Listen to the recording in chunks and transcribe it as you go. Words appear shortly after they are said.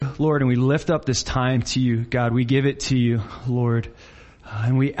Lord, and we lift up this time to you. God, we give it to you, Lord.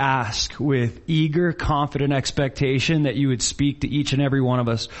 And we ask with eager, confident expectation that you would speak to each and every one of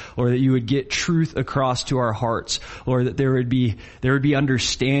us, or that you would get truth across to our hearts, or that there would be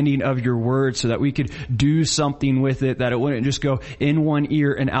understanding of your word so that we could do something with it, that it wouldn't just go in one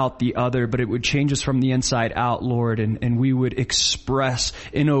ear and out the other, but it would change us from the inside out, Lord, and we would express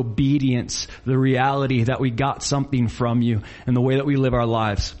in obedience the reality that we got something from you and the way that we live our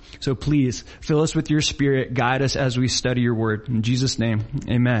lives. So please fill us with your Spirit, guide us as we study your word. In Jesus' name,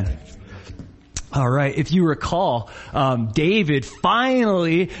 amen. All right. If you recall, David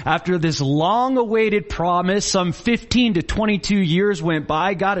finally, after this long-awaited promise, some 15 to 22 years went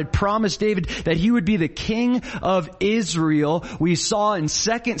by, God had promised David that he would be the king of Israel. We saw in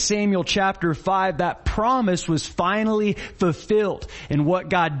 2 Samuel chapter 5 that promise was finally fulfilled. And what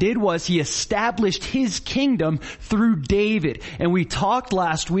God did was he established his kingdom through David. And we talked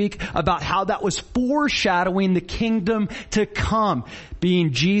last week about how that was foreshadowing the kingdom to come,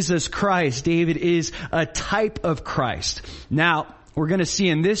 being Jesus Christ. David is a type of Christ. Now, we're going to see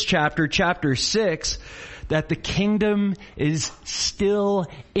in this chapter, chapter 6, that the kingdom is still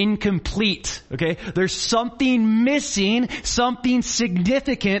incomplete. Okay? There's something missing, something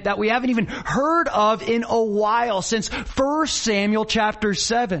significant that we haven't even heard of in a while, since 1 Samuel chapter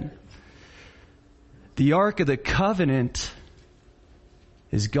 7. The Ark of the Covenant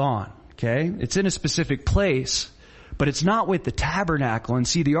is gone. Okay? It's in a specific place, but it's not with the tabernacle. And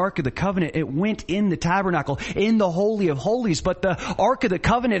see, the Ark of the Covenant, it went in the tabernacle, in the Holy of Holies. But the Ark of the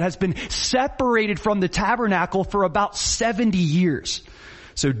Covenant has been separated from the tabernacle for about 70 years.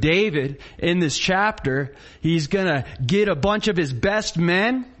 So David, in this chapter, he's gonna get a bunch of his best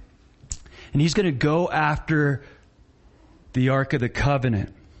men, and he's gonna go after the Ark of the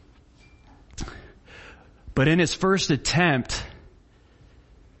Covenant. But in his first attempt,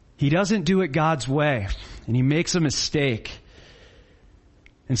 he doesn't do it God's way. And he makes a mistake.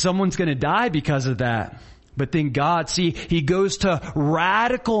 And someone's going to die because of that. But then God, see, he goes to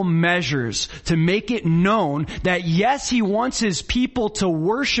radical measures to make it known that yes, he wants his people to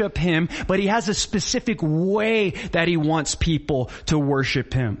worship him, but he has a specific way that he wants people to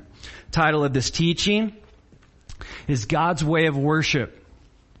worship him. Title of this teaching is God's Way of Worship.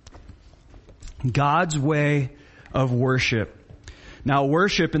 God's way of worship. Now,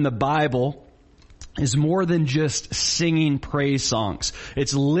 worship in the Bible is more than just singing praise songs.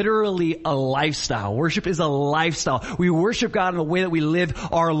 It's literally a lifestyle. Worship is a lifestyle. We worship God in the way that we live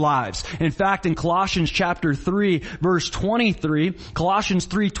our lives. In fact, in Colossians chapter 3, verse 23, Colossians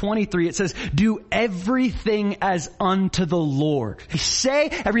 3:23, it says, do everything as unto the Lord. We say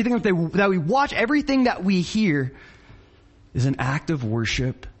everything that we watch, everything that we hear is an act of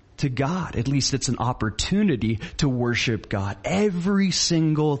worship to God. At least it's an opportunity to worship God. Every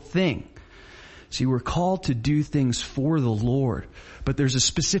single thing. See, we're called to do things for the Lord, but there's a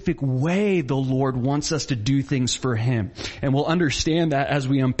specific way the Lord wants us to do things for him. And we'll understand that as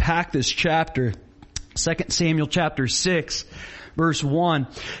we unpack this chapter. 2 Samuel chapter 6, verse 1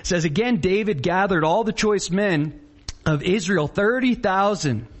 says, again, David gathered all the choice men of Israel,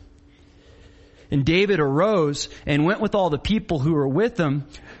 30,000. And David arose and went with all the people who were with him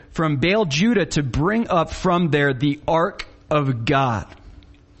from Baal Judah to bring up from there the ark of God,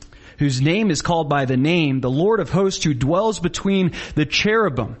 whose name is called by the name, the Lord of hosts, who dwells between the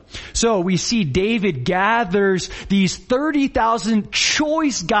cherubim. So we see David gathers these 30,000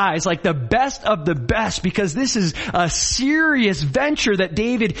 choice guys, like the best of the best, because this is a serious venture that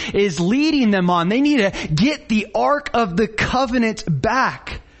David is leading them on. They need to get the Ark of the Covenant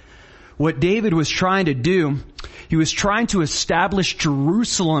back. What David was trying to do, he was trying to establish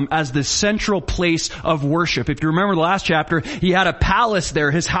Jerusalem as the central place of worship. If you remember the last chapter, he had a palace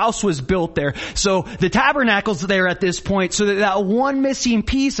there. His house was built there. So the tabernacle's there at this point. So that one missing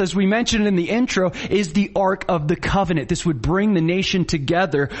piece, as we mentioned in the intro, is the Ark of the Covenant. This would bring the nation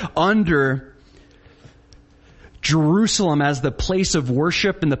together under Jerusalem as the place of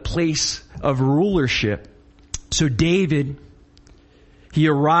worship and the place of rulership. So David, he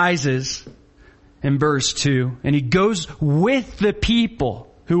arises in verse 2, and he goes with the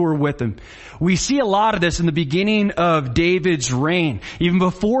people who were with him. We see a lot of this in the beginning of David's reign. Even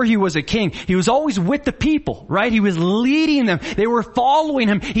before he was a king, he was always with the people, right? He was leading them. They were following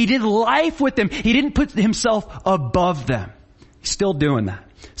him. He did life with them. He didn't put himself above them. He's still doing that.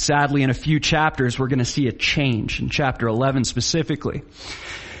 Sadly, in a few chapters, we're going to see a change, in chapter 11 specifically.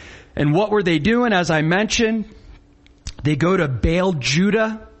 And what were they doing? As I mentioned, they go to Baal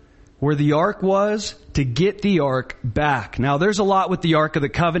Judah, where the ark was, to get the ark back. Now, there's a lot with the Ark of the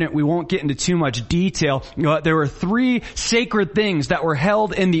Covenant. We won't get into too much detail. There were 3 sacred things that were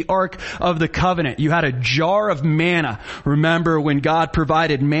held in the Ark of the Covenant. You had a jar of manna. Remember when God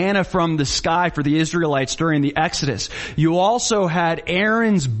provided manna from the sky for the Israelites during the Exodus. You also had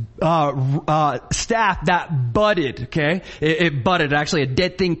Aaron's staff that budded, okay? It budded. Actually, a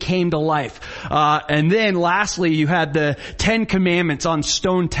dead thing came to life. And then lastly, you had the 10 Commandments on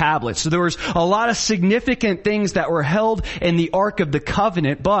stone tablets. So there was a lot of significant things that were held in the Ark of the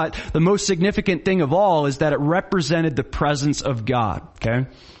Covenant, but the most significant thing of all is that it represented the presence of God, okay?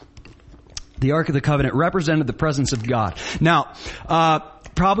 The Ark of the Covenant represented the presence of God. Now,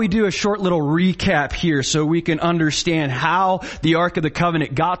 probably do a short little recap here so we can understand how the Ark of the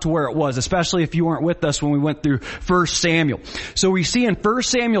Covenant got to where it was, especially if you weren't with us when we went through 1 Samuel. So we see in 1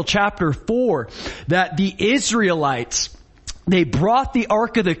 Samuel chapter 4 that the Israelites, they brought the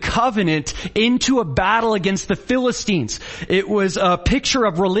Ark of the Covenant into a battle against the Philistines. It was a picture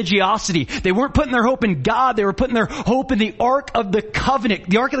of religiosity. They weren't putting their hope in God. They were putting their hope in the Ark of the Covenant.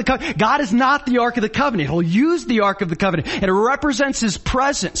 The Ark of the Covenant. God is not the Ark of the Covenant. He'll use the Ark of the Covenant, and it represents His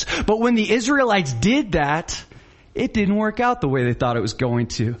presence. But when the Israelites did that, it didn't work out the way they thought it was going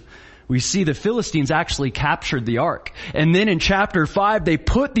to. We see the Philistines actually captured the ark. And then in chapter 5, they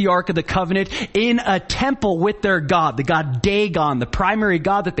put the Ark of the Covenant in a temple with their god, the god Dagon, the primary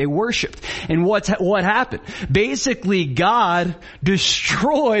god that they worshipped. And what happened? Basically, God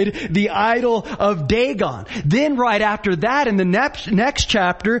destroyed the idol of Dagon. Then right after that, in the next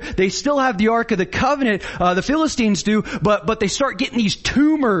chapter, they still have the Ark of the Covenant, the Philistines do, but they start getting these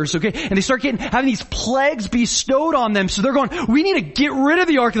tumors, okay? And they start having these plagues bestowed on them. So they're going, we need to get rid of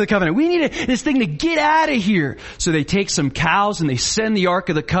the Ark of the Covenant. We need this thing to get out of here. So they take some cows and they send the Ark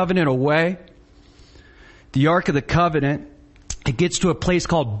of the Covenant away. The Ark of the Covenant, it gets to a place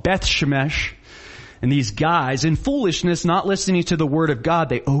called Beth Shemesh. And these guys, in foolishness, not listening to the Word of God,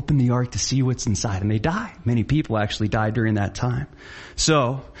 they open the ark to see what's inside and they die. Many people actually died during that time.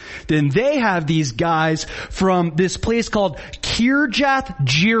 So, then they have these guys from this place called Kirjath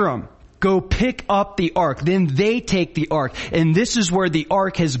Jearim go pick up the ark. Then they take the ark. And this is where the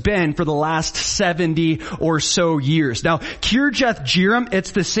ark has been for the last 70 or so years. Now, Kirjath Jearim,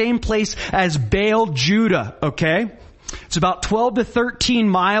 it's the same place as Baal Judah, okay? It's about 12 to 13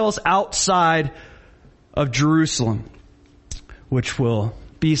 miles outside of Jerusalem, which will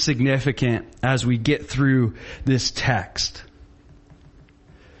be significant as we get through this text.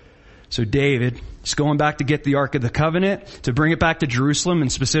 So David is going back to get the Ark of the Covenant, to bring it back to Jerusalem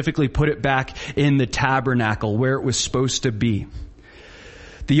and specifically put it back in the tabernacle where it was supposed to be.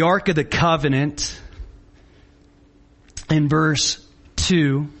 The Ark of the Covenant, in verse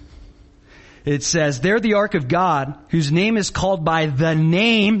 2, it says, "There the ark of God, whose name is called by the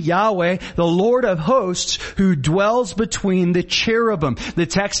name Yahweh, the Lord of hosts, who dwells between the cherubim." The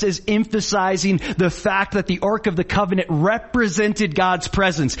text is emphasizing the fact that the Ark of the Covenant represented God's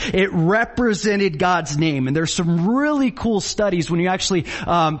presence. It represented God's name. And there's some really cool studies when you actually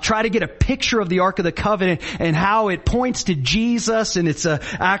try to get a picture of the Ark of the Covenant and how it points to Jesus. And it's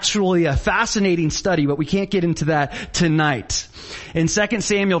actually a fascinating study, but we can't get into that tonight. In 2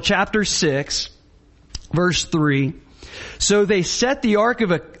 Samuel chapter 6, verse 3, "So they set the ark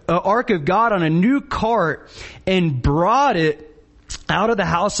of God on a new cart and brought it out of the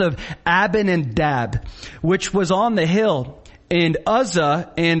house of Abinadab, which was on the hill. And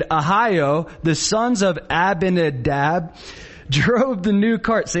Uzzah and Ahio, the sons of Abinadab, drove the new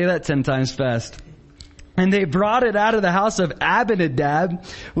cart." Say that 10 times fast. "And they brought it out of the house of Abinadab,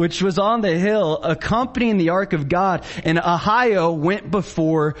 which was on the hill, accompanying the ark of God. And Ahio went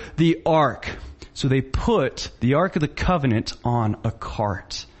before the ark." So they put the Ark of the Covenant on a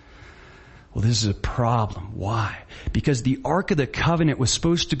cart. Well, this is a problem. Why? Because the Ark of the Covenant was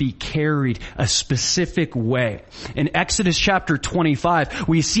supposed to be carried a specific way. In Exodus chapter 25,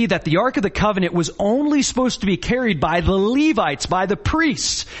 we see that the Ark of the Covenant was only supposed to be carried by the Levites, by the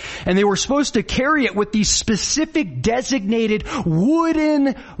priests. And they were supposed to carry it with these specific designated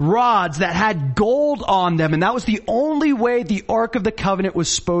wooden rods that had gold on them. And that was the only way the Ark of the Covenant was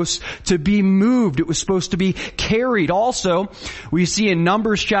supposed to be moved. It was supposed to be carried. Also, we see in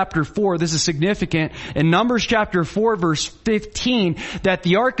Numbers chapter 4, this is significant, in Numbers chapter 4 verse 15, that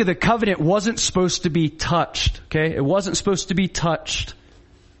the Ark of the Covenant wasn't supposed to be touched. Okay? It wasn't supposed to be touched.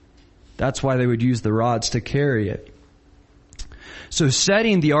 That's why they would use the rods to carry it. So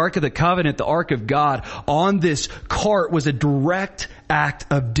setting the Ark of the Covenant, the Ark of God, on this cart was a direct act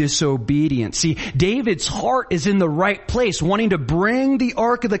of disobedience. See, David's heart is in the right place, wanting to bring the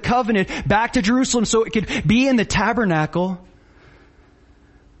Ark of the Covenant back to Jerusalem so it could be in the tabernacle.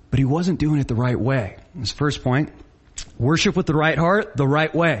 But he wasn't doing it the right way. That's the first point. Worship with the right heart, the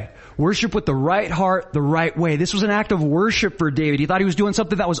right way. Worship with the right heart, the right way. This was an act of worship for David. He thought he was doing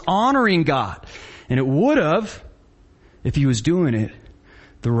something that was honoring God. And it would have if he was doing it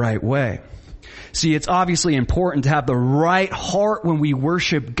the right way. See, it's obviously important to have the right heart when we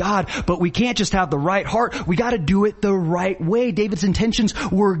worship God, but we can't just have the right heart. We gotta do it the right way. David's intentions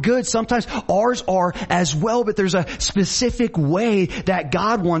were good. Sometimes ours are as well, but there's a specific way that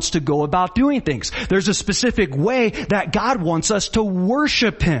God wants to go about doing things. There's a specific way that God wants us to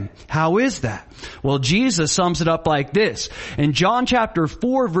worship Him. How is that? Well, Jesus sums it up like this. In John chapter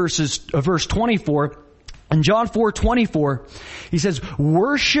 4 verse 24, in John 4:24, He says,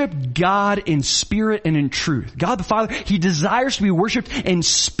 worship God in spirit and in truth. God the Father, He desires to be worshiped in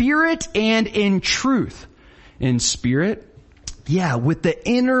spirit and in truth. In spirit? Yeah, with the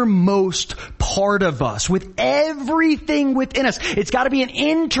innermost part of us, with everything within us. It's got to be an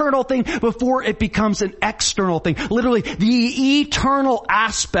internal thing before it becomes an external thing. Literally, the eternal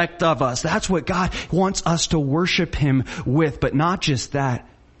aspect of us. That's what God wants us to worship Him with. But not just that,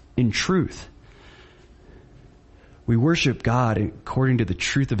 in truth. We worship God according to the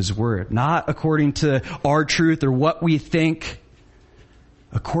truth of His Word, not according to our truth or what we think,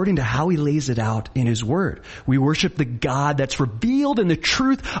 according to how He lays it out in His Word. We worship the God that's revealed in the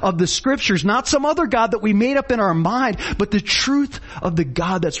truth of the Scriptures, not some other God that we made up in our mind, but the truth of the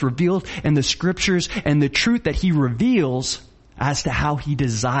God that's revealed in the Scriptures and the truth that He reveals as to how He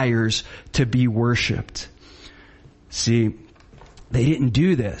desires to be worshiped. See, they didn't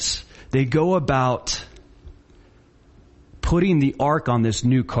do this. They go about putting the ark on this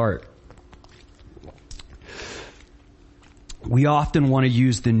new cart. We often want to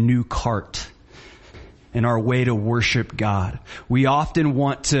use the new cart in our way to worship God. We often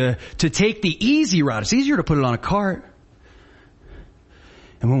want to take the easy route. It's easier to put it on a cart.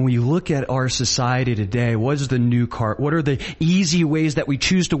 And when we look at our society today, what is the new cart? What are the easy ways that we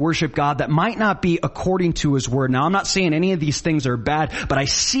choose to worship God that might not be according to His Word? Now, I'm not saying any of these things are bad, but I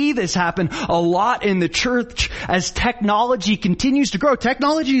see this happen a lot in the church as technology continues to grow.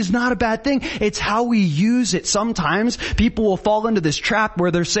 Technology is not a bad thing. It's how we use it. Sometimes people will fall into this trap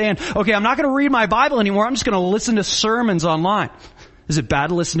where they're saying, okay, I'm not going to read my Bible anymore. I'm just going to listen to sermons online. Is it bad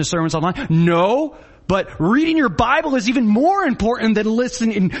to listen to sermons online? No. But reading your Bible is even more important than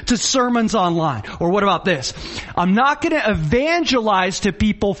listening to sermons online. Or what about this? I'm not going to evangelize to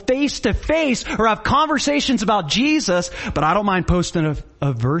people face to face or have conversations about Jesus, but I don't mind posting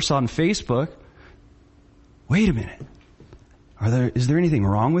a verse on Facebook. Wait a minute. Is there anything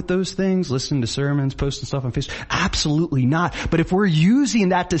wrong with those things? Listening to sermons, posting stuff on Facebook? Absolutely not. But if we're using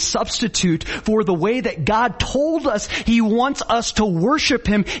that to substitute for the way that God told us He wants us to worship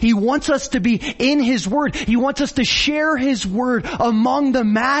Him, He wants us to be in His Word. He wants us to share His Word among the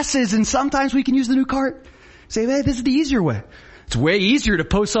masses. And sometimes we can use the new cart. Say, hey, this is the easier way. It's way easier to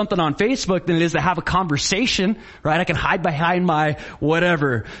post something on Facebook than it is to have a conversation, right? I can hide behind my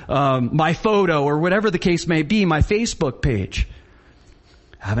whatever, my photo or whatever the case may be, my Facebook page.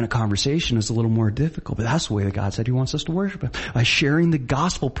 Having a conversation is a little more difficult, but that's the way that God said He wants us to worship Him. By sharing the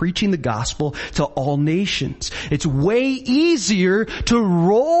gospel, preaching the gospel to all nations. It's way easier to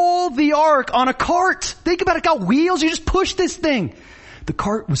roll the ark on a cart. Think about it, got wheels, you just push this thing. The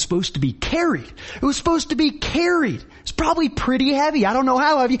cart was supposed to be carried. It was supposed to be carried. It's probably pretty heavy. I don't know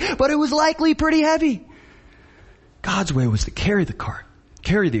how heavy, but it was likely pretty heavy. God's way was to carry the cart,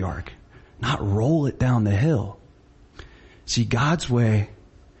 carry the ark, not roll it down the hill. See, God's way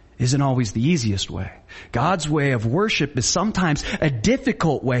isn't always the easiest way. God's way of worship is sometimes a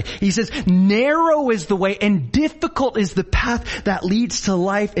difficult way. He says, narrow is the way and difficult is the path that leads to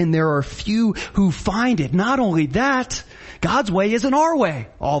life, and there are few who find it. Not only that, God's way isn't our way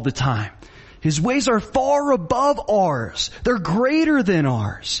all the time. His ways are far above ours. They're greater than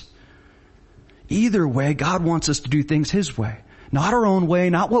ours. Either way, God wants us to do things His way. Not our own way,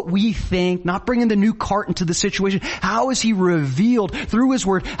 not what we think, not bringing the new cart into the situation. How has He revealed through His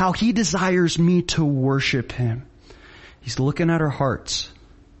Word how He desires me to worship Him? He's looking at our hearts,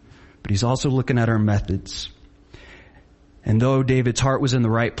 but He's also looking at our methods. And though David's heart was in the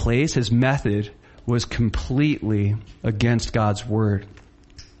right place, his method was completely against God's Word.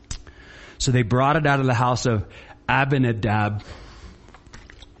 So they brought it out of the house of Abinadab.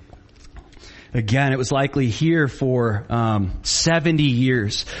 Again, it was likely here for 70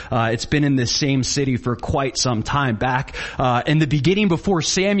 years. It's been in this same city for quite some time. Back in the beginning, before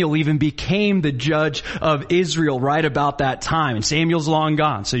Samuel even became the judge of Israel, right about that time. And Samuel's long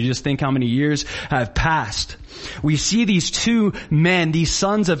gone, so you just think how many years have passed. We see these two men, these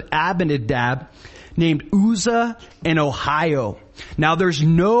sons of Abinadab, named Uzzah and Ohio. Now there's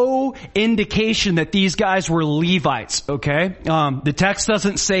no indication that these guys were Levites, okay? The text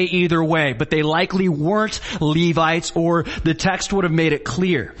doesn't say either way, but they likely weren't Levites, or the text would have made it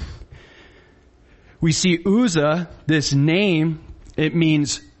clear. We see Uzzah, this name, it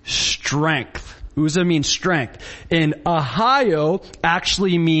means strength. Uzzah means strength. And Ahio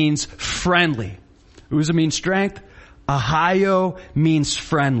actually means friendly. Uzzah means strength. Ahio means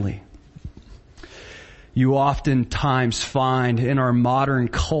friendly. You oftentimes find in our modern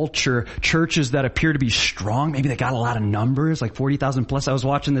culture churches that appear to be strong. Maybe they got a lot of numbers, like 40,000 plus. I was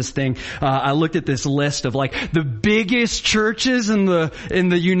watching this thing. I looked at this list of like the biggest churches in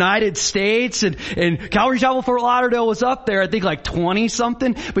the United States, and Calvary Chapel Fort Lauderdale was up there. I think like 20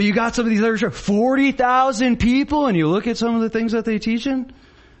 something. But you got some of these other churches, 40,000 people, and you look at some of the things that they teaching.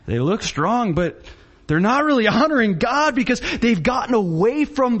 They look strong, but they're not really honoring God because they've gotten away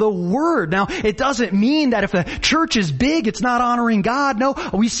from the Word. Now, it doesn't mean that if a church is big, it's not honoring God. No,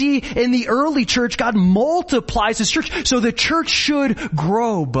 we see in the early church, God multiplies His church. So the church should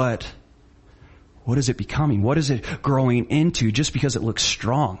grow, but what is it becoming? What is it growing into? Just because it looks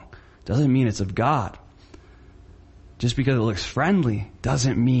strong doesn't mean it's of God. Just because it looks friendly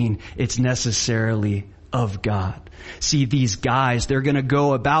doesn't mean it's necessarily of God. See, these guys, they're going to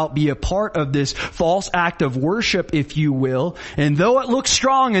go about, be a part of this false act of worship, if you will. And though it looks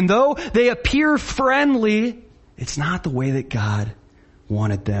strong and though they appear friendly, it's not the way that God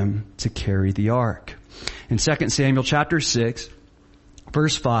wanted them to carry the ark. In 2 Samuel chapter 6,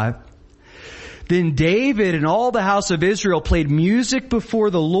 verse 5, then David and all the house of Israel played music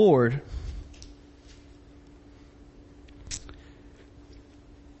before the Lord,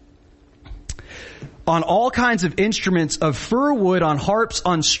 on all kinds of instruments of fir wood, on harps,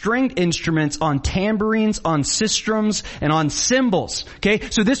 on stringed instruments, on tambourines, on sistrums, and on cymbals. Okay,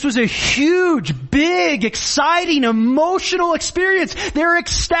 so this was a huge, big, exciting, emotional experience. They're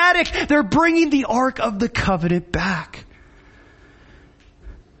ecstatic. They're bringing the Ark of the Covenant back.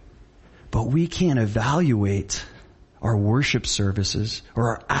 But we can't evaluate our worship services or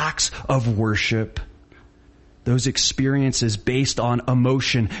our acts of worship, those experiences, based on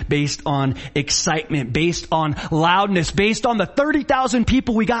emotion, based on excitement, based on loudness, based on the 30,000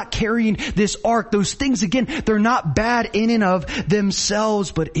 people we got carrying this ark. Those things, again, they're not bad in and of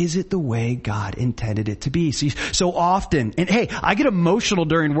themselves, but is it the way God intended it to be? See, so often, and hey, I get emotional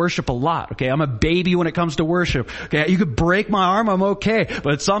during worship a lot, okay? I'm a baby when it comes to worship, okay? You could break my arm, I'm okay.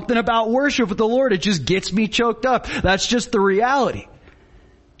 But something about worship with the Lord, it just gets me choked up. That's just the reality.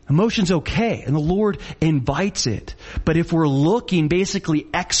 Emotion's okay, and the Lord invites it. But if we're looking basically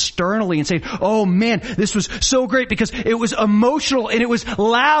externally and saying, oh man, this was so great because it was emotional and it was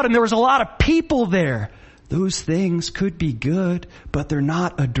loud and there was a lot of people there, those things could be good, but they're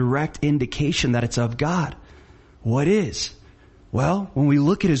not a direct indication that it's of God. What is? Well, when we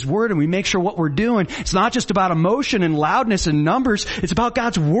look at His Word and we make sure what we're doing, it's not just about emotion and loudness and numbers. It's about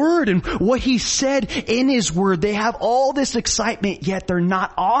God's Word and what He said in His Word. They have all this excitement, yet they're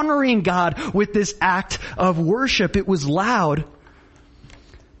not honoring God with this act of worship. It was loud,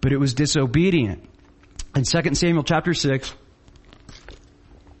 but it was disobedient. In 2 Samuel chapter 6,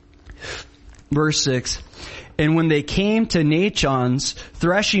 verse 6, and when they came to Nachon's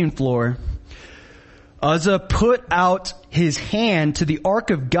threshing floor, Uzzah put out his hand to the ark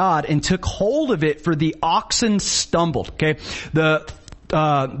of God and took hold of it, for the oxen stumbled. Okay,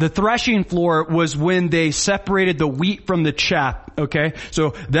 the threshing floor was when they separated the wheat from the chaff. Okay,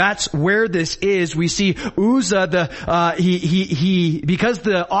 so that's where this is. We see Uzzah, he because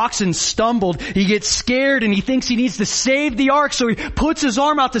the oxen stumbled, he gets scared and he thinks he needs to save the ark, so he puts his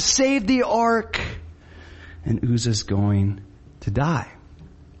arm out to save the ark, and Uzzah's going to die.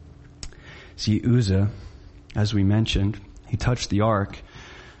 See, Uzzah, as we mentioned, he touched the ark.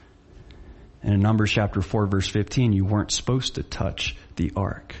 And in Numbers chapter 4, verse 15, you weren't supposed to touch the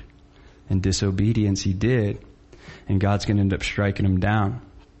ark. In disobedience, he did. And God's going to end up striking him down.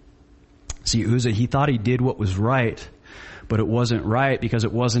 See, Uzzah, he thought he did what was right, but it wasn't right because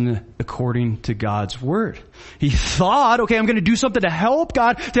it wasn't according to God's Word. He thought, okay, I'm going to do something to help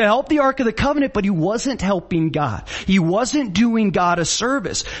God, to help the Ark of the Covenant, but he wasn't helping God. He wasn't doing God a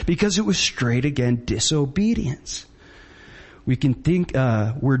service because it was straight, again, disobedience. We can think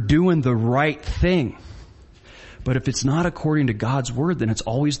we're doing the right thing, But if it's not according to God's word, then it's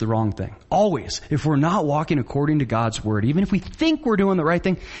always the wrong thing. Always. If we're not walking according to God's word, even if we think we're doing the right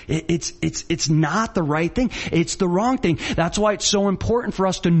thing, it's not the right thing. It's the wrong thing. That's why it's so important for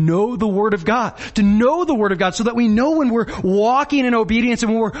us to know the word of God. To know the word of God so that we know when we're walking in obedience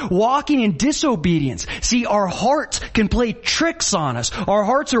and when we're walking in disobedience. See, our hearts can play tricks on us. Our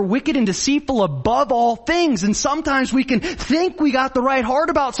hearts are wicked and deceitful above all things. And sometimes we can think we got the right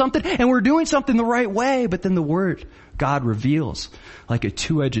heart about something and we're doing something the right way, but then the word God reveals like a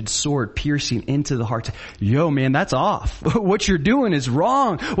two-edged sword piercing into the heart. Yo, man, that's off. What you're doing is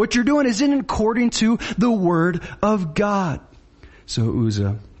wrong. What you're doing isn't according to the word of God. So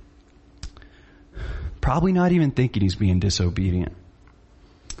Uzzah, probably not even thinking he's being disobedient,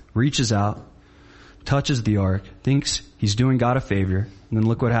 reaches out, touches the ark, thinks he's doing God a favor. And then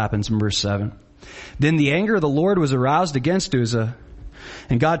look what happens in verse 7. Then the anger of the Lord was aroused against Uzzah,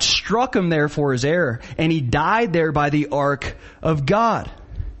 and God struck him there for his error, and he died there by the ark of God.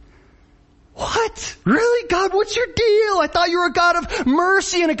 What? Really? God, what's your deal? I thought you were a God of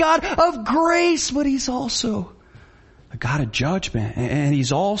mercy and a God of grace, but he's also a God of judgment, and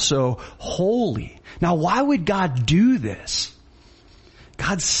he's also holy. Now, why would God do this?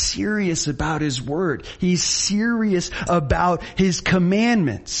 God's serious about his word. He's serious about his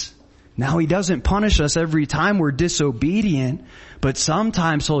commandments. Now, he doesn't punish us every time we're disobedient, but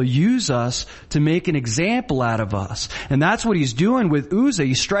sometimes he'll use us to make an example out of us. And that's what he's doing with Uzzah.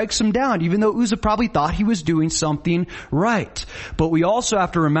 He strikes him down, even though Uzzah probably thought he was doing something right. But we also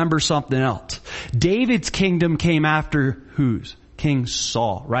have to remember something else. David's kingdom came after whose? King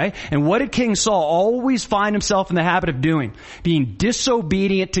Saul, right? And what did King Saul always find himself in the habit of doing? Being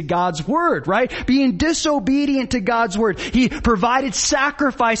disobedient to God's word, right? Being disobedient to God's word. He provided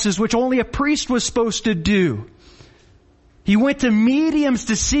sacrifices which only a priest was supposed to do. He went to mediums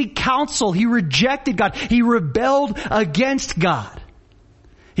to seek counsel. He rejected God. He rebelled against God.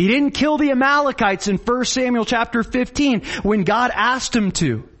 He didn't kill the Amalekites in 1 Samuel chapter 15 when God asked him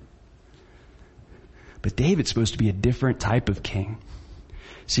to. But David's supposed to be a different type of king.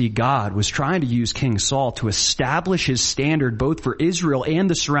 See, God was trying to use King Saul to establish his standard both for Israel and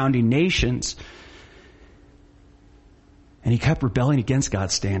the surrounding nations. And he kept rebelling against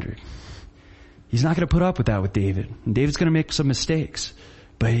God's standard. He's not going to put up with that with David. And David's going to make some mistakes.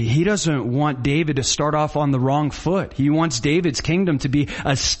 But he doesn't want David to start off on the wrong foot. He wants David's kingdom to be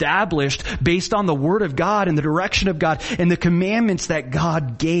established based on the word of God and the direction of God and the commandments that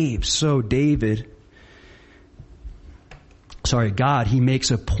God gave. So God, he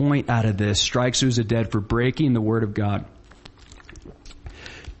makes a point out of this, strikes Uzzah dead for breaking the word of God.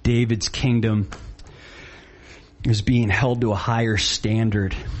 David's kingdom is being held to a higher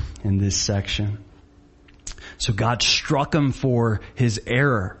standard in this section. So God struck him for his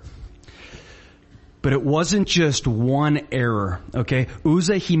error. But it wasn't just one error, okay?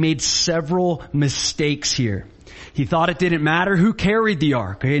 Uzzah, he made several mistakes here. He thought it didn't matter who carried the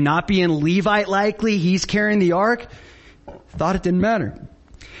ark, okay? Not being Levite likely, he's carrying the ark. Thought it didn't matter.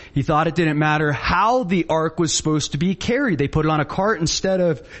 He thought it didn't matter how the ark was supposed to be carried. They put it on a cart instead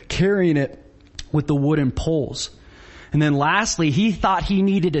of carrying it with the wooden poles. And then lastly, he thought he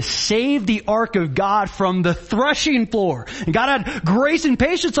needed to save the ark of God from the threshing floor. And God had grace and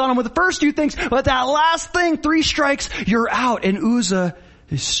patience on him with the first two things, but that last thing, 3 strikes, you're out. And Uzzah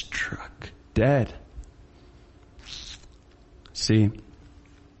is struck dead. See,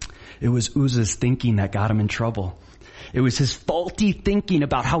 it was Uzzah's thinking that got him in trouble. It was his faulty thinking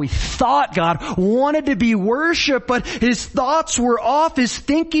about how he thought God wanted to be worshipped, but his thoughts were off. His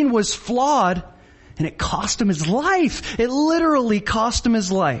thinking was flawed, and it cost him his life. It literally cost him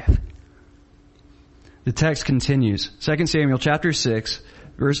his life. The text continues. 2 Samuel chapter 6,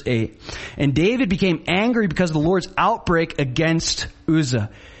 verse 8. And David became angry because of the Lord's outbreak against Uzzah.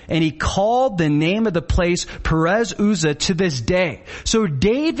 And he called the name of the place Perez Uzzah to this day. So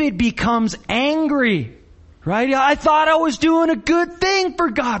David becomes angry. Right? I thought I was doing a good thing for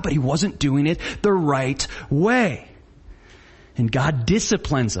God, but he wasn't doing it the right way. And God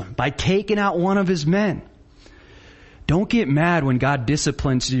disciplines him by taking out one of his men. Don't get mad when God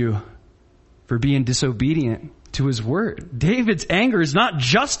disciplines you for being disobedient to his word. David's anger is not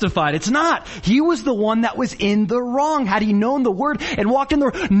justified. It's not. He was the one that was in the wrong. Had he known the word and walked in the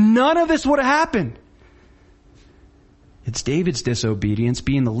word, none of this would have happened. It's David's disobedience,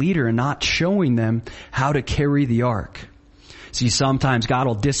 being the leader and not showing them how to carry the ark. See, sometimes God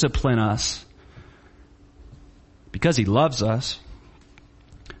will discipline us because he loves us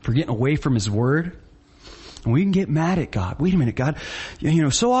for getting away from his word. And we can get mad at God. Wait a minute, God,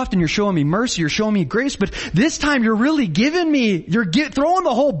 so often you're showing me mercy, you're showing me grace, but this time you're really giving me, throwing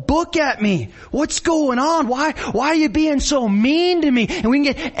the whole book at me. What's going on? Why are you being so mean to me? And we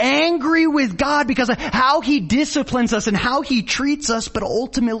can get angry with God because of how He disciplines us and how He treats us, but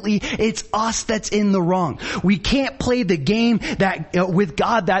ultimately it's us that's in the wrong. We can't play the game that with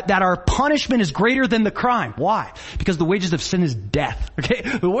God that our punishment is greater than the crime. Why? Because the wages of sin is death. Okay?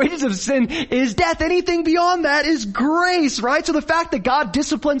 The wages of sin is death. Anything beyond that is grace, right? So the fact that God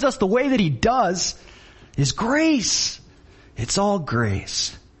disciplines us the way that He does is grace. It's all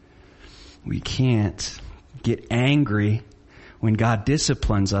grace. We can't get angry when God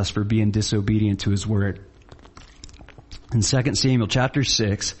disciplines us for being disobedient to His word. In 2 Samuel chapter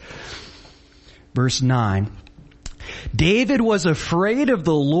 6, verse 9, David was afraid of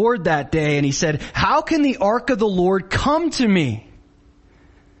the Lord that day, and he said, "How can the ark of the Lord come to me?"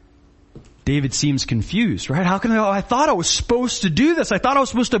 David seems confused, right? I thought I was supposed to do this. I thought I was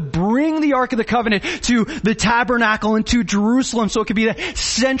supposed to bring the Ark of the Covenant to the tabernacle and to Jerusalem so it could be the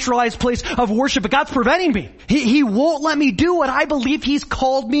centralized place of worship. But God's preventing me. He won't let me do what I believe He's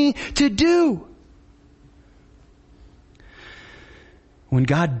called me to do. When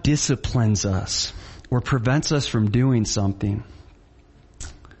God disciplines us or prevents us from doing something,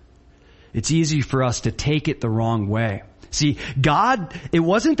 it's easy for us to take it the wrong way. See, it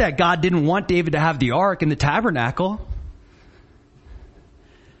wasn't that God didn't want David to have the ark in the tabernacle.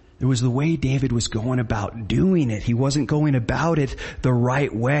 It was the way David was going about doing it. He wasn't going about it the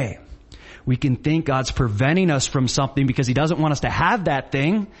right way. We can think God's preventing us from something because He doesn't want us to have that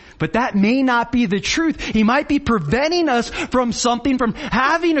thing, but that may not be the truth. He might be preventing us from something, from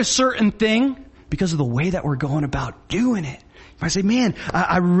having a certain thing, because of the way that we're going about doing it. I say, man,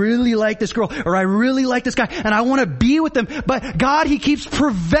 I really like this girl, or I really like this guy, and I want to be with them, but God, He keeps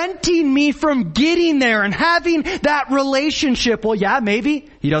preventing me from getting there and having that relationship. Well, yeah, maybe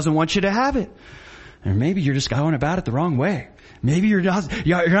He doesn't want you to have it. Or maybe you're just going about it the wrong way. Maybe you're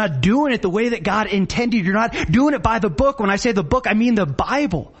not doing it the way that God intended. You're not doing it by the book. When I say the book, I mean the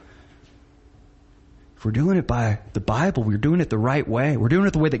Bible. If we're doing it by the Bible, we're doing it the right way. We're doing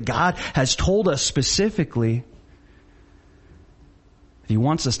it the way that God has told us specifically. If He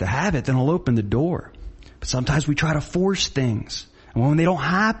wants us to have it, then He'll open the door. But sometimes we try to force things. And when they don't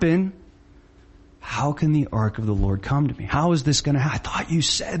happen, how can the ark of the Lord come to me? How is this going to happen? I thought you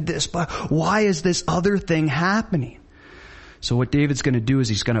said this, but why is this other thing happening? So what David's going to do is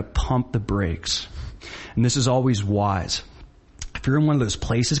he's going to pump the brakes. And this is always wise. If you're in one of those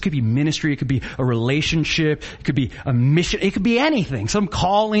places, it could be ministry, it could be a relationship, it could be a mission, it could be anything, some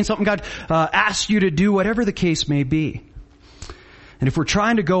calling, something God asked you to do, whatever the case may be. And if we're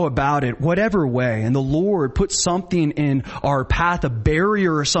trying to go about it whatever way, and the Lord puts something in our path, a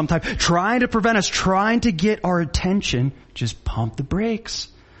barrier or some type, trying to prevent us, trying to get our attention, just pump the brakes.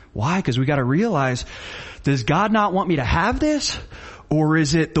 Why? Because we got to realize, does God not want me to have this? Or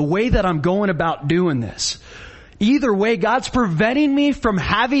is it the way that I'm going about doing this? Either way, God's preventing me from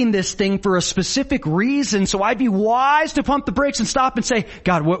having this thing for a specific reason, so I'd be wise to pump the brakes and stop and say,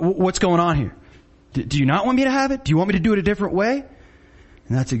 God, what's going on here? Do you not want me to have it? Do you want me to do it a different way?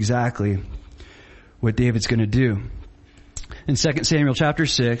 And that's exactly what David's going to do. In 2 Samuel chapter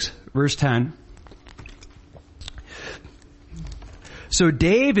 6, verse 10, so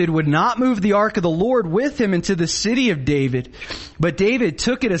David would not move the ark of the Lord with him into the city of David, but David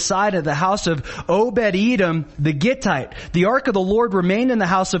took it aside at the house of Obed-Edom the Gittite. The ark of the Lord remained in the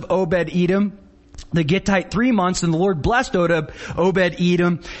house of Obed-Edom the Gittite 3 months, and the Lord blessed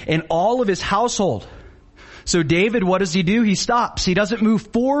Obed-Edom and all of his household. So David, what does he do? He stops. He doesn't move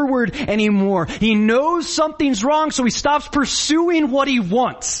forward anymore. He knows something's wrong, so he stops pursuing what he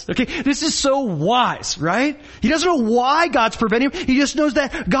wants. Okay, this is so wise, right? He doesn't know why God's preventing him. He just knows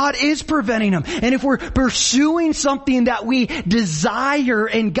that God is preventing him. And if we're pursuing something that we desire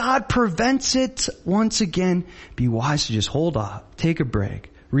and God prevents it, once again, be wise to just hold off, take a break.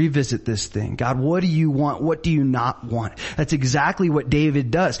 Revisit this thing. God, what do you want? What do you not want? That's exactly what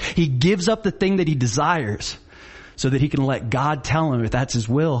David does. He gives up the thing that he desires so that he can let God tell him if that's his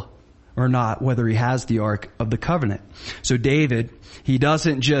will or not, whether he has the Ark of the Covenant. So David, he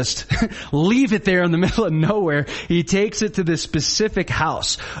doesn't just leave it there in the middle of nowhere. He takes it to this specific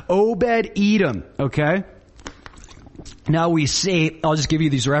house, Obed-Edom, okay? Now we see, I'll just give you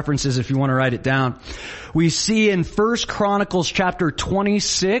these references if you want to write it down. we see in 1 Chronicles chapter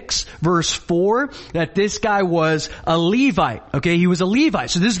 26 verse 4 that this guy was a Levite. Okay, he was a Levite.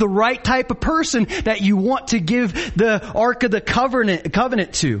 So this is the right type of person that you want to give the Ark of the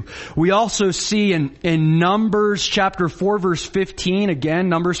Covenant to. We also see in Numbers chapter 4 verse 15, again,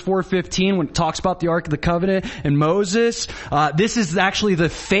 Numbers 4:15, when it talks about the Ark of the Covenant and Moses, this is actually the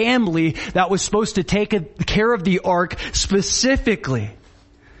family that was supposed to take care of the Ark specifically.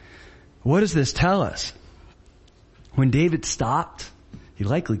 What does this tell us? When David stopped, he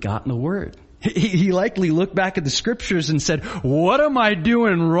likely got in the Word. He likely looked back at the scriptures and said, what am I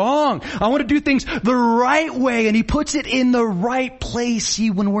doing wrong? I want to do things the right way. And he puts it in the right place.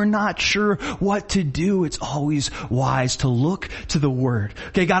 See, when we're not sure what to do, it's always wise to look to the Word.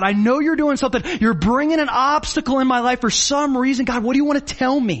 Okay, God, I know you're doing something. You're bringing an obstacle in my life for some reason. God, what do you want to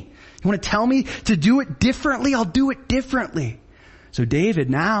tell me? You want to tell me to do it differently? I'll do it differently. So David,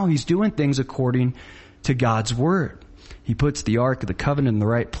 now he's doing things according to God's Word. He puts the Ark of the Covenant in the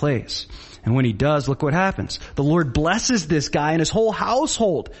right place. And when he does, look what happens. The Lord blesses this guy and his whole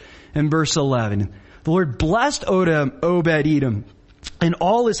household. In verse 11, the Lord blessed Obed-Edom and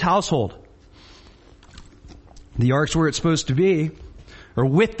all his household. The Ark's where it's supposed to be, or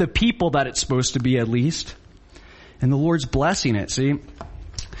with the people that it's supposed to be at least. And the Lord's blessing it, see?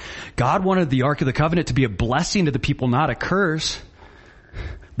 God wanted the Ark of the Covenant to be a blessing to the people, not a curse.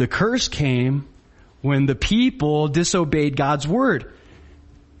 The curse came when the people disobeyed God's Word.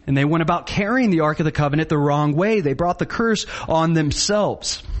 And they went about carrying the Ark of the Covenant the wrong way. They brought the curse on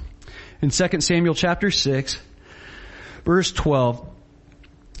themselves. In 2 Samuel chapter 6, verse 12,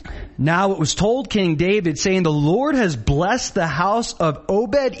 now it was told King David, saying, the Lord has blessed the house of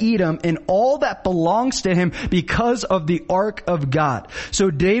Obed-Edom and all that belongs to him because of the Ark of God. So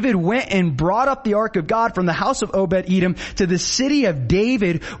David went and brought up the Ark of God from the house of Obed-Edom to the city of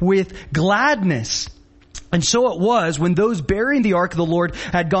David with gladness. And so it was, when those bearing the Ark of the Lord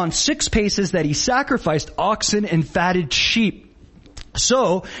had gone 6 paces, that he sacrificed oxen and fatted sheep.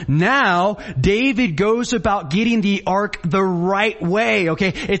 So now David goes about getting the Ark the right way.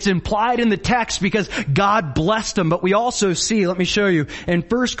 Okay, it's implied in the text because God blessed him. But we also see, let me show you, in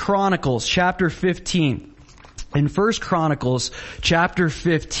 1 Chronicles chapter 15. In 1 Chronicles chapter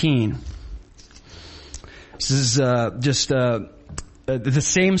 15. This is just the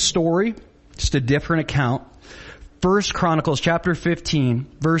same story, just a different account. 1 Chronicles chapter 15,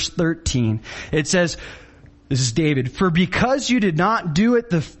 verse 13. It says, this is David, for because you did not do it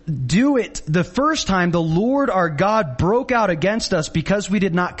the first time, the Lord our God broke out against us because we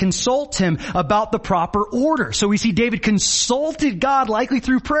did not consult him about the proper order. So we see David consulted God, likely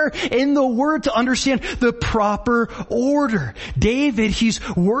through prayer, in the Word to understand the proper order. David, he's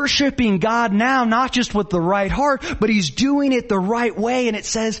worshiping God now, not just with the right heart, but he's doing it the right way. And it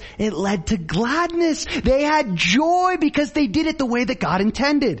says it led to gladness. They had joy because they did it the way that God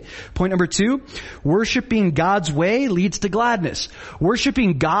intended. Point number 2, worshiping God's way leads to gladness.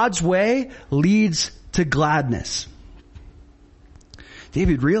 Worshiping God's way leads to gladness.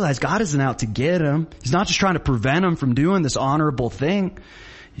 David realized God isn't out to get him. He's not just trying to prevent him from doing this honorable thing.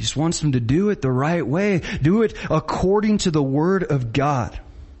 He just wants him to do it the right way. Do it according to the Word of God.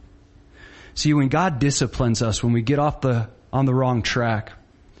 See, when God disciplines us, when we get on the wrong track,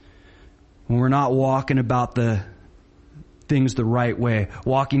 when we're not walking about the things the right way,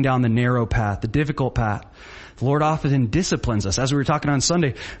 walking down the narrow path, the difficult path, the Lord often disciplines us. As we were talking on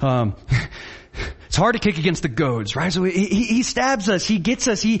Sunday, it's hard to kick against the goads, right? So he stabs us, he gets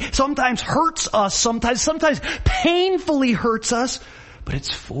us, he sometimes hurts us, sometimes painfully hurts us, but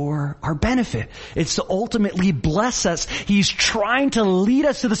it's for our benefit. It's to ultimately bless us. He's trying to lead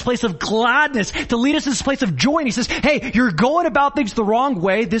us to this place of gladness, to lead us to this place of joy. And he says, hey, you're going about things the wrong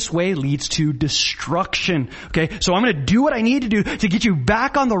way. This way leads to destruction. Okay, so I'm going to do what I need to do to get you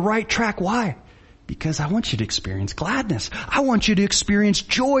back on the right track. Why? Because I want you to experience gladness. I want you to experience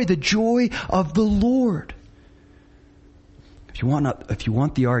joy, the joy of the Lord. If you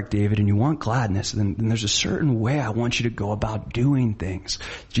want the Ark, David, and you want gladness, then there's a certain way I want you to go about doing things.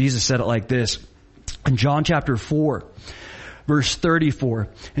 Jesus said it like this in John chapter 4, verse 34.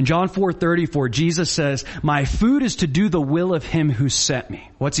 In John 4:34, Jesus says, my food is to do the will of him who sent me.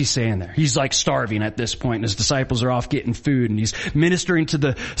 What's he saying there? He's like starving at this point, and his disciples are off getting food, and he's ministering to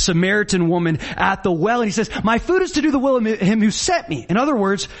the Samaritan woman at the well, and he says, my food is to do the will of him who sent me. In other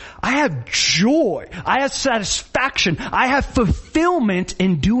words, I have joy, I have satisfaction, I have fulfillment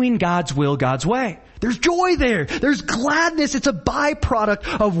in doing God's will, God's way. There's joy there. There's gladness. It's a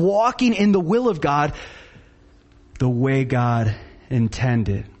byproduct of walking in the will of God the way God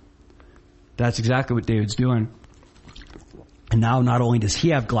intended. That's exactly what David's doing. And now not only does he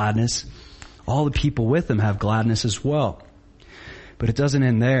have gladness, All the people with him have gladness as well. But it doesn't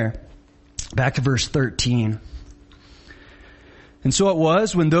end there. Back to verse 13. And so it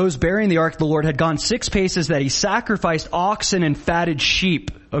was, when those bearing the ark of the Lord had gone 6 paces, that he sacrificed oxen and fatted sheep.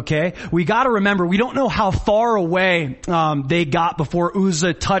 Okay? We gotta remember, we don't know how far away, they got before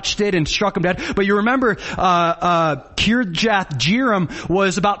Uzzah touched it and struck him dead. But you remember, Kirjath Jearim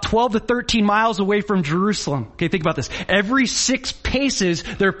was about 12 to 13 miles away from Jerusalem. Okay, think about this. Every 6 paces,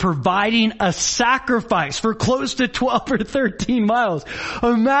 they're providing a sacrifice for close to 12 or 13 miles.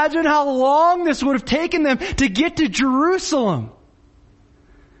 Imagine how long this would have taken them to get to Jerusalem.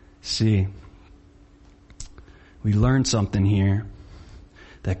 See, we learned something here,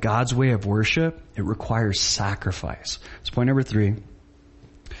 that God's way of worship, it requires sacrifice. That's point number 3.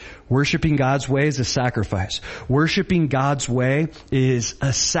 Worshiping God's way is a sacrifice. Worshiping God's way is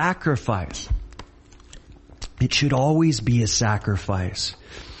a sacrifice. It should always be a sacrifice.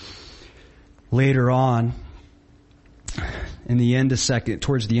 Later on,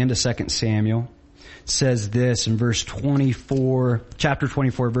 towards the end of 2 Samuel, says this in verse 24, chapter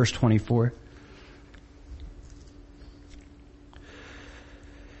 24, verse 24.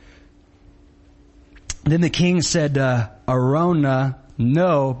 Then the king said to Araunah,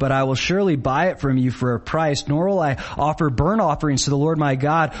 "No, but I will surely buy it from you for a price, nor will I offer burnt offerings to the Lord my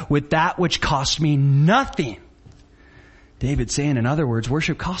God with that which cost me nothing." David saying, in other words,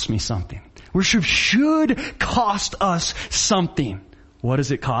 worship costs me something. Worship should cost us something. What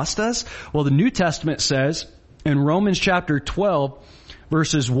does it cost us? Well, the New Testament says in Romans chapter 12,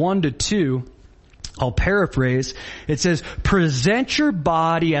 verses 1 to 2, I'll paraphrase. It says, present your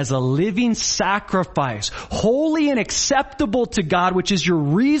body as a living sacrifice, holy and acceptable to God, which is your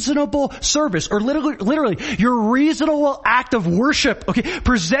reasonable service, or literally your reasonable act of worship. Okay,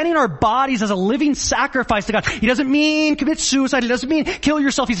 presenting our bodies as a living sacrifice to God. He doesn't mean commit suicide. He doesn't mean kill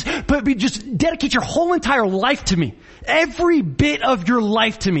yourself. But just dedicate your whole entire life to me. Every bit of your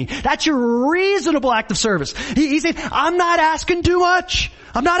life to me. That's your reasonable act of service. He's saying, I'm not asking too much.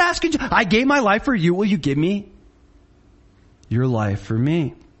 I'm not asking. I gave my life for you. Will you give me your life for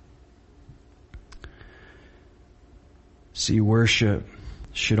me? See, worship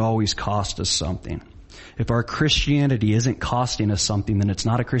should always cost us something. If our Christianity isn't costing us something, then it's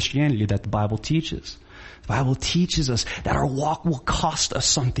not a Christianity that the Bible teaches. The Bible teaches us that our walk will cost us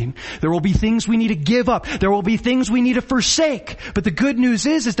something. There will be things we need to give up. There will be things we need to forsake. But the good news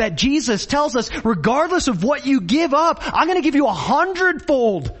is that Jesus tells us, regardless of what you give up, I'm going to give you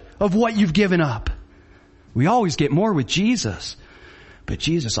 100-fold of what you've given up. We always get more with Jesus. But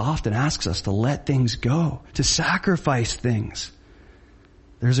Jesus often asks us to let things go, to sacrifice things.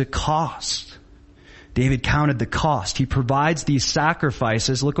 There's a cost. David counted the cost. He provides these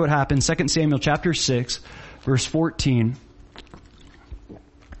sacrifices. Look what happened. 2 Samuel chapter 6, verse 14.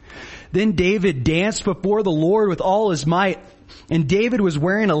 Then David danced before the Lord with all his might, and David was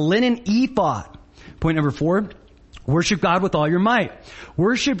wearing a linen ephod. Point number 4, worship God with all your might.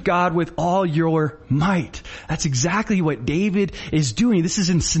 Worship God with all your might. That's exactly what David is doing. This is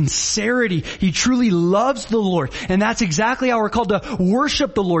in sincerity. He truly loves the Lord, and that's exactly how we're called to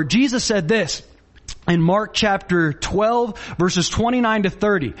worship the Lord. Jesus said this in Mark chapter 12, verses 29 to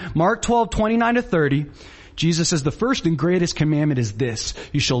 30. Mark 12, 29 to 30. Jesus says, the first and greatest commandment is this: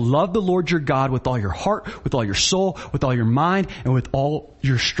 you shall love the Lord your God with all your heart, with all your soul, with all your mind, and with all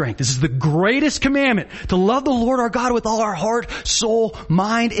your strength. This is the greatest commandment, to love the Lord our God with all our heart, soul,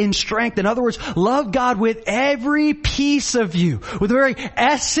 mind, and strength. In other words, love God with every piece of you, with the very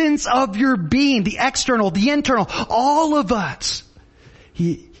essence of your being, the external, the internal, all of us.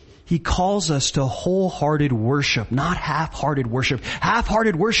 He calls us to wholehearted worship, not half-hearted worship.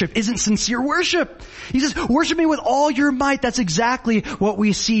 Half-hearted worship isn't sincere worship. He says, worship me with all your might. That's exactly what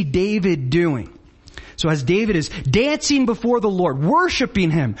we see David doing. So as David is dancing before the Lord,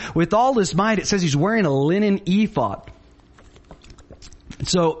 worshiping Him with all his might, it says he's wearing a linen ephod.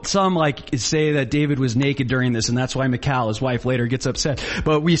 So some say that David was naked during this, and that's why Michal, his wife, later gets upset.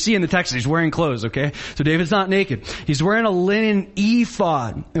 But we see in the text he's wearing clothes, okay? So David's not naked. He's wearing a linen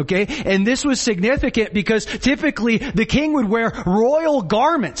ephod, okay? And this was significant because typically the king would wear royal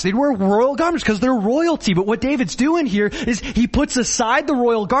garments. They'd wear royal garments because they're royalty. But what David's doing here is he puts aside the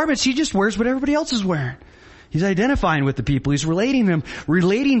royal garments. He just wears what everybody else is wearing. He's identifying with the people. He's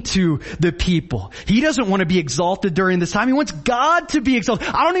relating to the people. He doesn't want to be exalted during this time. He wants God to be exalted.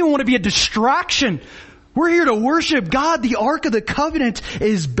 I don't even want to be a distraction. We're here to worship God. The Ark of the Covenant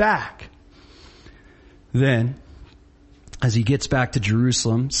is back. Then, as he gets back to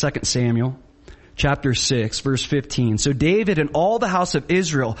Jerusalem, 2 Samuel chapter 6, verse 15. So David and all the house of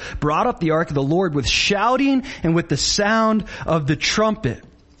Israel brought up the Ark of the Lord with shouting and with the sound of the trumpet.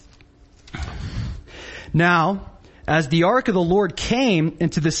 Now, as the ark of the Lord came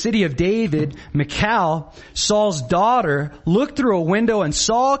into the city of David, Michal, Saul's daughter, looked through a window and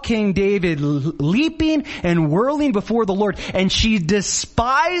saw King David leaping and whirling before the Lord, and she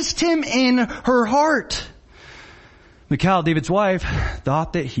despised him in her heart. Michal, David's wife,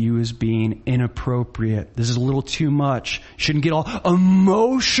 thought that he was being inappropriate. This is a little too much. Shouldn't get all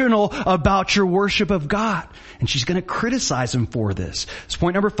emotional about your worship of God. And she's going to criticize him for this. So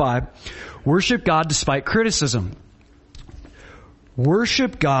point number 5, worship God despite criticism.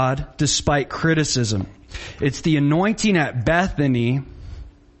 Worship God despite criticism. It's the anointing at Bethany,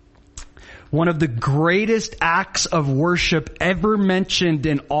 one of the greatest acts of worship ever mentioned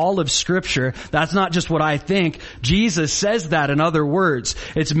in all of Scripture. That's not just what I think. Jesus says that in other words.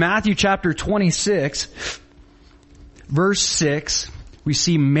 It's Matthew chapter 26, verse 6. We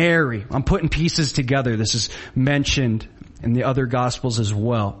see Mary. I'm putting pieces together. This is mentioned in the other Gospels as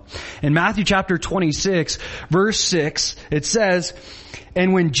well. In Matthew chapter 26, verse 6, it says,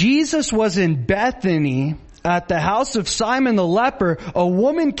 "And when Jesus was in Bethany, at the house of Simon the leper, a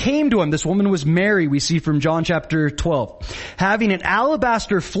woman came to him." This woman was Mary, we see from John chapter 12. "Having an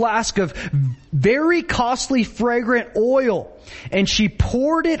alabaster flask of very costly fragrant oil. And she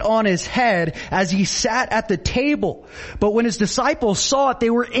poured it on his head as he sat at the table. But when his disciples saw it, they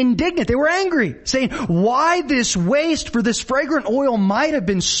were indignant. They were angry, saying, 'Why this waste? For this fragrant oil might have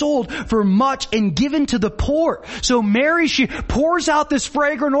been sold for much and given to the poor.'" So Mary, she pours out this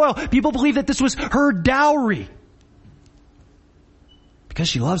fragrant oil. People believe that this was her dowry. Because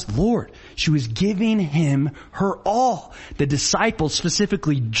she loves the Lord. She was giving him her all. The disciples,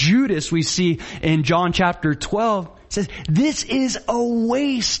 specifically Judas, we see in John chapter 12, says, this is a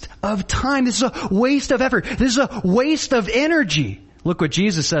waste of time. This is a waste of effort. This is a waste of energy. Look what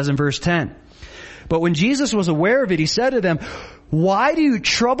Jesus says in verse 10. "But when Jesus was aware of it, he said to them, 'Why do you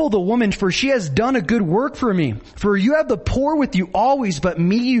trouble the woman? For she has done a good work for me. For you have the poor with you always, but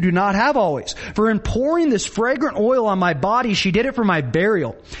me you do not have always. For in pouring this fragrant oil on my body, she did it for my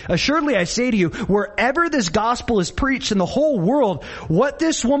burial. Assuredly I say to you, wherever this gospel is preached in the whole world, what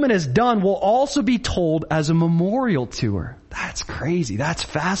this woman has done will also be told as a memorial to her.'" That's crazy. That's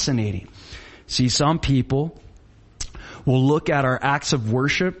fascinating. See, some people will look at our acts of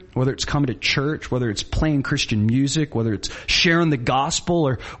worship, whether it's coming to church, whether it's playing Christian music, whether it's sharing the gospel,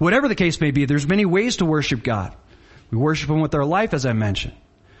 or whatever the case may be. There's many ways to worship God. We worship Him with our life, as I mentioned.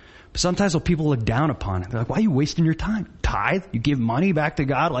 But sometimes people look down upon it. They're like, "Why are you wasting your time? Tithe? You give money back to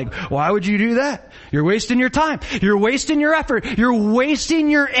God? Like, why would you do that? You're wasting your time. You're wasting your effort. You're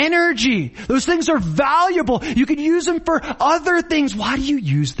wasting your energy. Those things are valuable. You could use them for other things. Why do you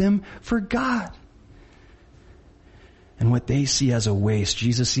use them for God?" And what they see as a waste,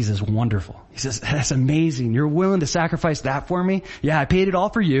 Jesus sees as wonderful. He says, "That's amazing. You're willing to sacrifice that for me? Yeah, I paid it all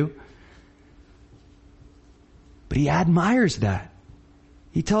for you." But he admires that.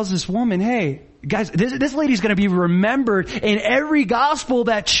 He tells this woman, "Hey, guys, this lady's going to be remembered in every gospel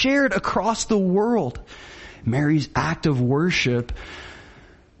that's shared across the world." Mary's act of worship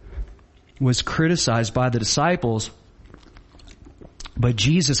was criticized by the disciples, but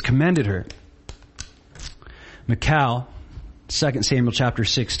Jesus commended her. Michal, 2 Samuel chapter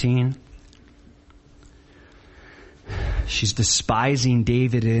 16. She's despising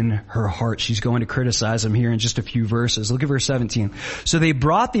David in her heart. She's going to criticize him here in just a few verses. Look at verse 17. "So they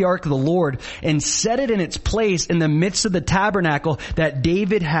brought the ark of the Lord and set it in its place in the midst of the tabernacle that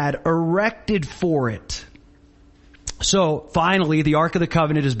David had erected for it." So finally, the Ark of the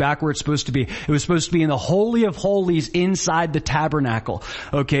Covenant is back where it's supposed to be. It was supposed to be in the Holy of Holies inside the tabernacle.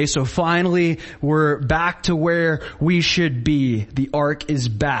 Okay, so finally we're back to where we should be. The Ark is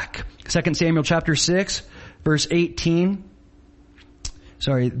back. 2 Samuel chapter 6, verse 18.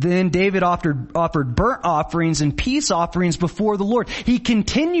 Then David offered burnt offerings and peace offerings before the Lord. He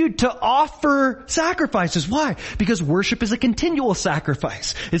continued to offer sacrifices. Why? Because worship is a continual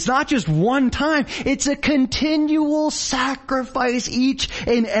sacrifice. It's not just one time. It's a continual sacrifice each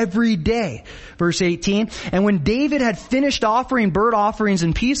and every day. Verse 18, "And when David had finished offering burnt offerings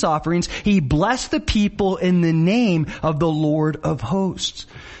and peace offerings, he blessed the people in the name of the Lord of hosts."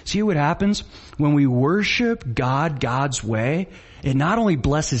 See what happens when we worship God God's way? It not only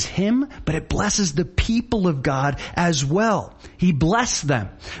blesses him, but it blesses the people of God as well. He blessed them.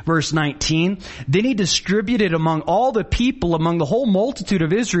 Verse 19, "Then he distributed among all the people, among the whole multitude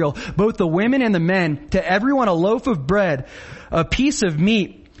of Israel, both the women and the men, to everyone a loaf of bread, a piece of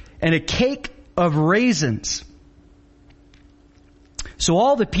meat, and a cake of raisins. So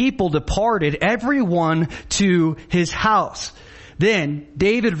all the people departed, everyone to his house. Then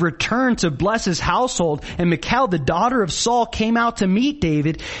David returned to bless his household, and Michal, the daughter of Saul, came out to meet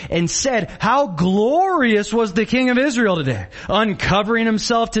David and said, "How glorious was the king of Israel today, uncovering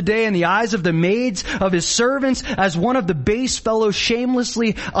himself today in the eyes of the maids of his servants, as one of the base fellows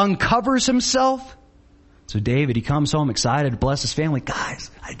shamelessly uncovers himself." So David, he comes home excited to bless his family. "Guys,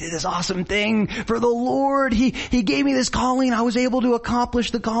 I did this awesome thing for the Lord. He gave me this calling. I was able to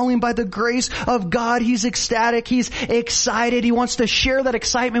accomplish the calling by the grace of God." He's ecstatic. He's excited. He wants to share that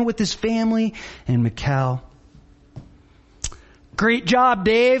excitement with his family. And Michal, "Great job,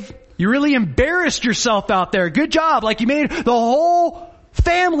 Dave. You really embarrassed yourself out there. Good job. Like, you made the whole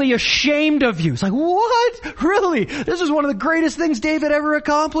family ashamed of you." It's like, what? Really? This is one of the greatest things David ever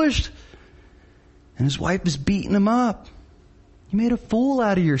accomplished. And his wife is beating him up. "You made a fool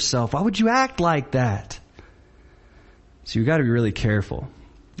out of yourself. Why would you act like that?" So you've got to be really careful.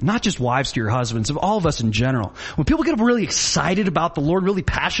 Not just wives to your husbands, of all of us in general. When people get really excited about the Lord, really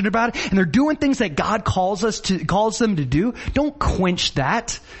passionate about it, and they're doing things that God calls them to do, don't quench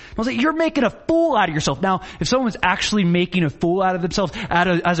that. Don't say, "You're making a fool out of yourself." Now, if someone's actually making a fool out of themselves,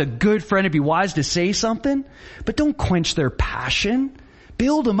 as a good friend, it'd be wise to say something, but don't quench their passion.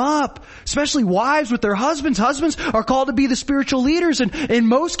 Build them up, especially wives with their husbands. Husbands are called to be the spiritual leaders, and in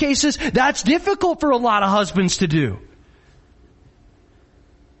most cases, that's difficult for a lot of husbands to do.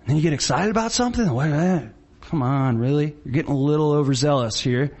 And then you get excited about something? Wait, come on, really? You're getting a little overzealous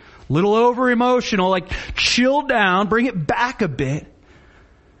here. A little over-emotional, like chill down, bring it back a bit.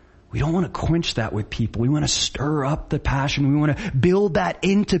 We don't want to quench that with people. We want to stir up the passion. We want to build that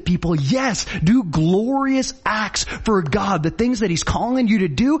into people. Yes, do glorious acts for God, the things that He's calling you to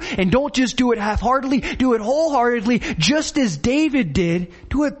do, and don't just do it half-heartedly, do it wholeheartedly, just as David did.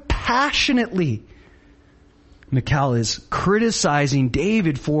 Do it passionately. Michal is criticizing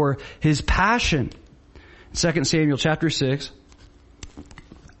David for his passion. 2 Samuel chapter 6,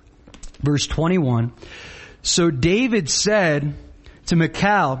 verse 21. So David said to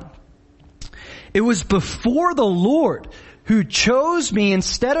Michal, "It was before the Lord who chose me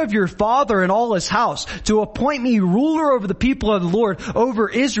instead of your father and all his house to appoint me ruler over the people of the Lord, over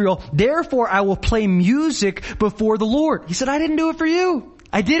Israel. Therefore I will play music before the Lord." He said, "I didn't do it for you.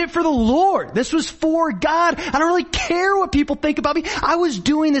 I did it for the Lord. This was for God. I don't really care what people think about me. I was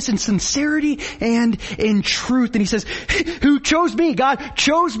doing this in sincerity and in truth." And he says, "Who chose me? God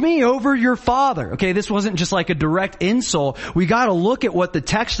chose me over your father." Okay, this wasn't just like a direct insult. We got to look at what the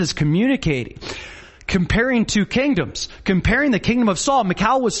text is communicating. Comparing two kingdoms. Comparing the kingdom of Saul.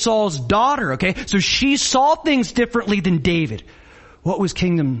 Michal was Saul's daughter, okay? So she saw things differently than David. What was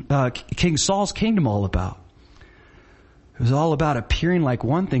King Saul's kingdom all about? It was all about appearing like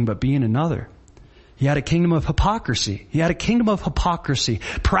one thing but being another. He had a kingdom of hypocrisy.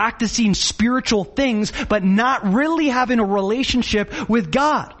 Practicing spiritual things but not really having a relationship with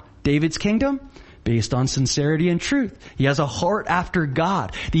God. David's kingdom, based on sincerity and truth. He has a heart after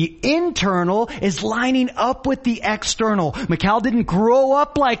God. The internal is lining up with the external. Michal didn't grow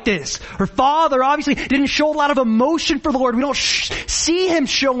up like this. Her father obviously didn't show a lot of emotion for the Lord. We don't see him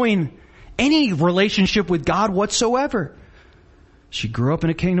showing any relationship with God whatsoever. She grew up in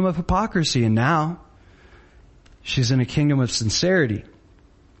a kingdom of hypocrisy, and now she's in a kingdom of sincerity.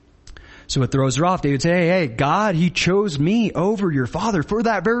 So it throws her off. David said, hey, God, He chose me over your father for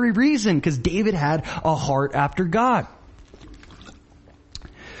that very reason, because David had a heart after God.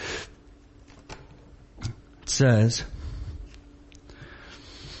 It says,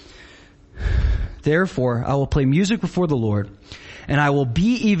 "Therefore, I will play music before the Lord, and I will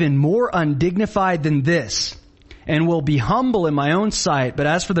be even more undignified than this, and will be humble in my own sight. But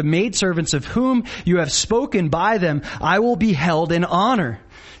as for the maidservants of whom you have spoken by them, I will be held in honor."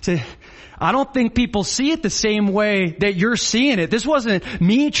 So, I don't think people see it the same way that you're seeing it. This wasn't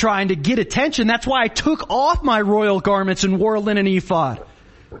me trying to get attention. That's why I took off my royal garments and wore a linen ephod.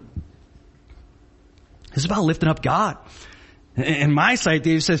 This is about lifting up God. In my sight,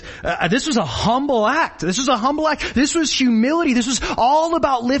 David says, this was a humble act. This was humility. This was all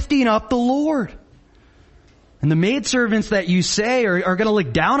about lifting up the Lord. And the maidservants that you say are going to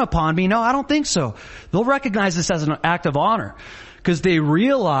look down upon me. No, I don't think so. They'll recognize this as an act of honor, because they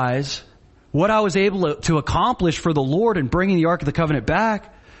realize what I was able to accomplish for the Lord in bringing the Ark of the Covenant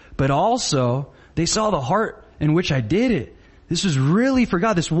back, but also they saw the heart in which I did it. This was really for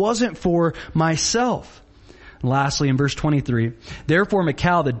God. This wasn't for myself. And lastly, in verse 23, "Therefore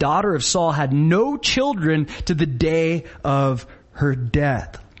Michal, the daughter of Saul, had no children to the day of her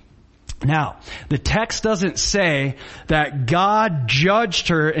death." Now, the text doesn't say that God judged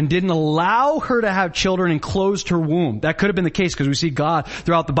her and didn't allow her to have children and closed her womb. That could have been the case because we see God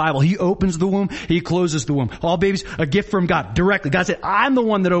throughout the Bible. He opens the womb, He closes the womb. All babies, a gift from God, directly. God said, I'm the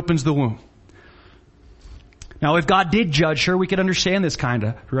one that opens the womb. Now, if God did judge her, we could understand this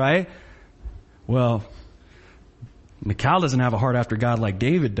right? Well, Michal doesn't have a heart after God like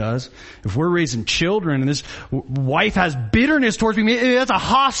David does. If we're raising children and this wife has bitterness towards me, that's a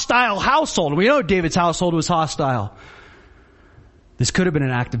hostile household. We know David's household was hostile. This could have been an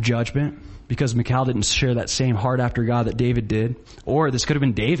act of judgment because Michal didn't share that same heart after God that David did. Or this could have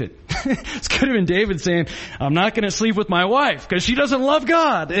been David. This could have been David saying, I'm not going to sleep with my wife because she doesn't love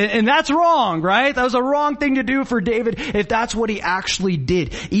God. And that's wrong, right? That was a wrong thing to do for David if that's what he actually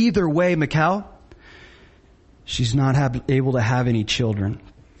did. Either way, Michal, she's not able to have any children.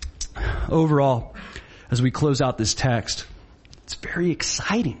 Overall, as we close out this text, it's very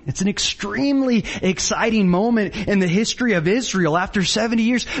exciting. It's an extremely exciting moment in the history of Israel. After 70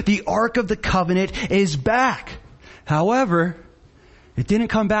 years, the Ark of the Covenant is back. However, it didn't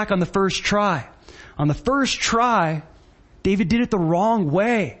come back on the first try. On the first try, David did it the wrong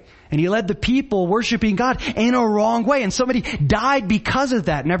way. And he led the people worshiping God in a wrong way. And somebody died because of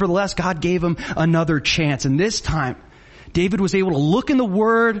that. Nevertheless, God gave him another chance. And this time, David was able to look in the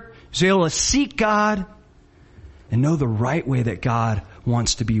Word, was able to seek God, and know the right way that God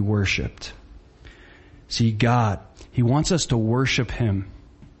wants to be worshiped. See, God, He wants us to worship Him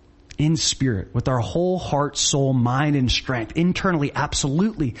in spirit, with our whole heart, soul, mind, and strength. Internally,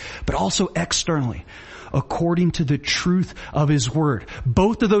 absolutely, but also externally, according to the truth of His Word.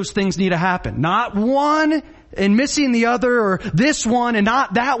 Both of those things need to happen. Not one and missing the other, or this one and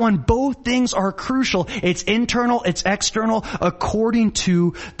not that one. Both things are crucial. It's internal, it's external, according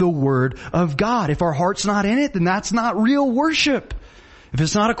to the Word of God. If our heart's not in it, then that's not real worship. If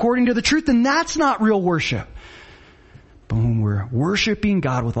it's not according to the truth, then that's not real worship. But when we're worshiping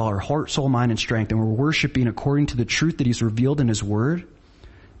God with all our heart, soul, mind, and strength, and we're worshiping according to the truth that He's revealed in His Word,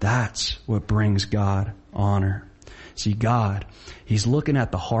 that's what brings God honor. See, God, He's looking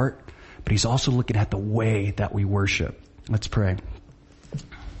at the heart, but He's also looking at the way that we worship. Let's pray.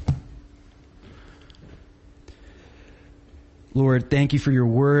 Lord, thank You for Your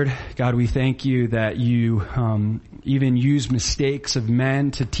Word. God, we thank You that You even use mistakes of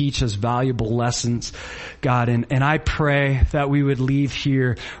men to teach us valuable lessons, God. And I pray that we would leave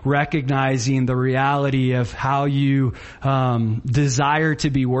here recognizing the reality of how You desire to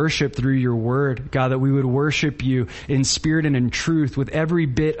be worshiped through Your Word. God, that we would worship You in spirit and in truth with every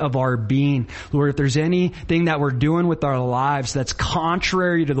bit of our being. Lord, if there's anything that we're doing with our lives that's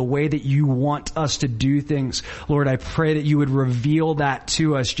contrary to the way that You want us to do things, Lord, I pray that You would reveal that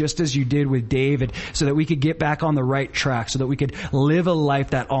to us just as You did with David, so that we could get back on the right track, so that we could live a life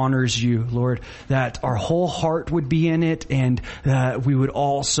that honors You, Lord, that our whole heart would be in it, and that we would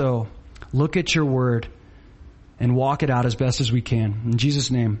also look at Your Word and walk it out as best as we can. In Jesus'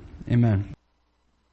 name, amen.